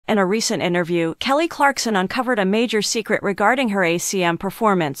In a recent interview, Kelly Clarkson uncovered a major secret regarding her ACM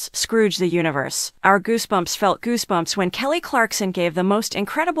performance, Scrooge the Universe. Our goosebumps felt goosebumps when Kelly Clarkson gave the most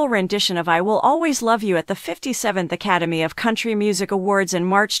incredible rendition of I Will Always Love You at the 57th Academy of Country Music Awards in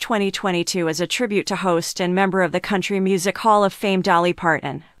March 2022 as a tribute to host and member of the Country Music Hall of Fame Dolly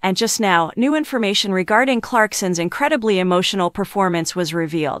Parton. And just now, new information regarding Clarkson's incredibly emotional performance was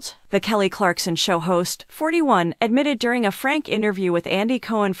revealed. The Kelly Clarkson Show host, 41, admitted during a frank interview with Andy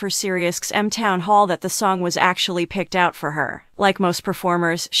Cohen for SiriusXM Town Hall that the song was actually picked out for her. Like most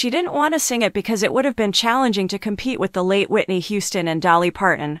performers, she didn't want to sing it because it would have been challenging to compete with the late Whitney Houston and Dolly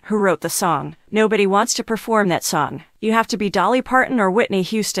Parton, who wrote the song. Nobody wants to perform that song. You have to be Dolly Parton or Whitney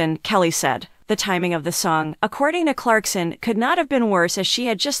Houston, Kelly said. The timing of the song, according to Clarkson, could not have been worse as she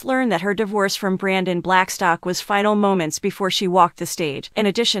had just learned that her divorce from Brandon Blackstock was final moments before she walked the stage, in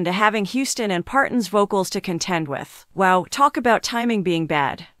addition to having Houston and Parton's vocals to contend with. Wow, talk about timing being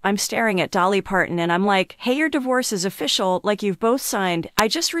bad. I'm staring at Dolly Parton and I'm like, hey, your divorce is official, like you've both signed. I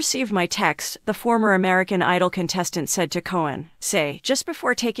just received my text, the former American Idol contestant said to Cohen. Just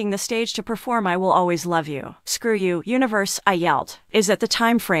before taking the stage to perform I Will Always Love You. Screw you, universe, I yelled. Is that the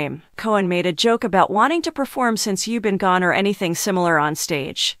time frame? Cohen made a joke about wanting to perform since you've been gone or anything similar on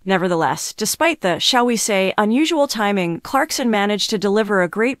stage. Nevertheless, despite the, shall we say, unusual timing, Clarkson managed to deliver a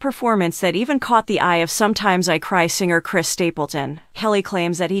great performance that even caught the eye of Sometimes I Cry singer Chris Stapleton. Kelly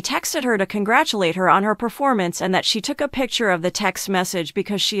claims that he texted her to congratulate her on her performance and that she took a picture of the text message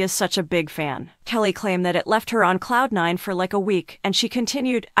because she is such a big fan. Kelly claimed that it left her on cloud nine for like a week, and she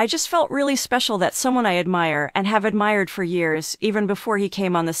continued, I just felt really special that someone I admire and have admired for years, even before he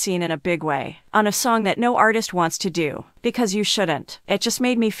came on the scene in a big way, on a song that no artist wants to do. Because you shouldn't. It just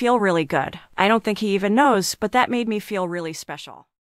made me feel really good. I don't think he even knows, but that made me feel really special.